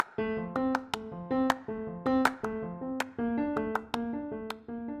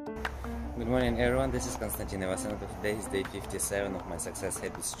Good morning everyone, this is Konstantin Ivasenko. Today is day 57 of my Success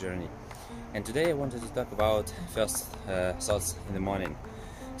Habits journey. And today I wanted to talk about first thoughts in the morning.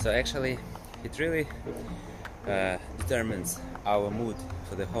 So actually it really determines our mood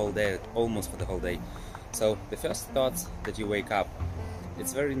for the whole day, almost for the whole day. So the first thoughts that you wake up,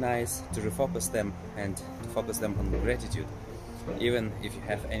 it's very nice to refocus them and to focus them on gratitude. Even if you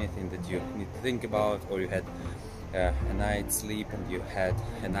have anything that you need to think about, or you had a night's sleep and you had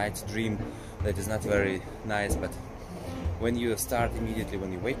a night's dream that is not very nice, but when you start immediately,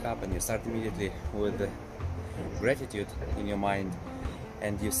 when you wake up and you start immediately with gratitude in your mind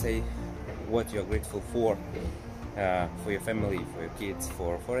and you say what you're grateful for your family, for your kids,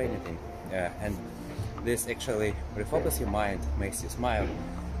 for anything, and this actually refocus your mind, makes you smile,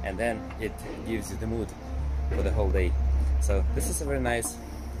 and then it gives you the mood for the whole day. So this is a very nice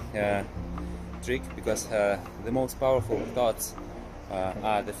trick, because the most powerful thoughts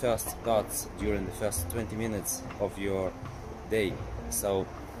are the first thoughts during the first 20 minutes of your day. So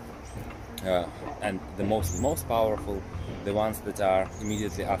and the most powerful, the ones that are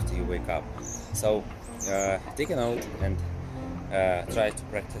immediately after you wake up. So take a note and try to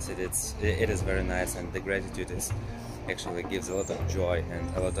practice it. It is very nice, and the gratitude is actually gives a lot of joy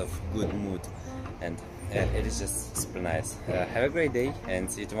and a lot of good mood, and it is just super nice. Have a great day and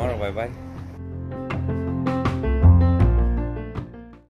see you tomorrow. Bye bye.